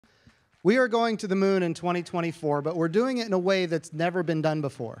We are going to the moon in 2024, but we're doing it in a way that's never been done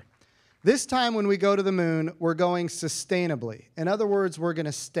before. This time when we go to the moon, we're going sustainably. In other words, we're going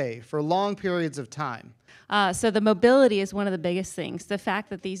to stay for long periods of time. So the mobility is one of the biggest things. The fact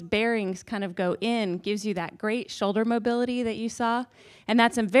that these bearings kind of go in gives you that great shoulder mobility that you saw. And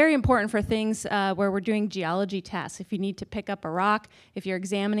that's very important for things where we're doing geology tasks. If you need to pick up a rock, if you're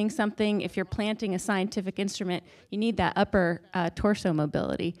examining something, if you're planting a scientific instrument, you need that upper torso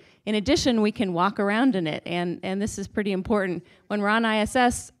mobility. In addition, we can walk around in it, and this is pretty important. When we're on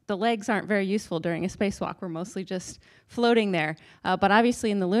ISS, the legs aren't very useful during a spacewalk. We're mostly just floating there. But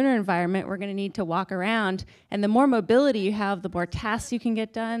obviously in the lunar environment, we're going to need to walk around. And the more mobility you have, the more tasks you can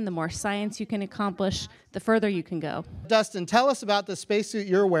get done, the more science you can accomplish, the further you can go. Dustin, tell us about the spacesuit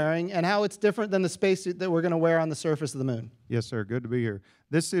you're wearing and how it's different than the spacesuit that we're going to wear on the surface of the moon. Yes, sir. Good to be here.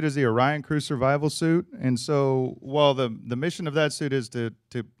 This suit is the Orion Crew Survival Suit. And so while the mission of that suit is to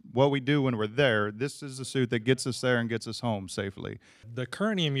what we do when we're there, this is the suit that gets us there and gets us home safely. The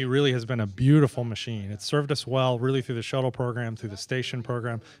current EMU really has been a beautiful machine. It's served us well really through the shuttle program, through the station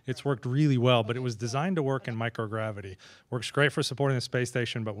program. It's worked really well, but it was designed to work in microgravity. Works great for supporting the space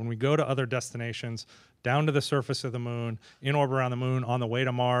station, but when we go to other destinations, down to the surface of the moon, in orbit around the moon, on the way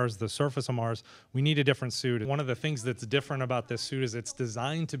to Mars, the surface of Mars, we need a different suit. One of the things that's different about this suit is it's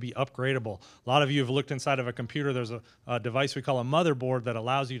designed to be upgradable. A lot of you have looked inside of a computer. There's a device we call a motherboard that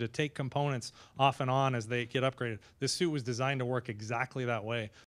allows you to take components off and on as they get upgraded. This suit was designed to work exactly that way.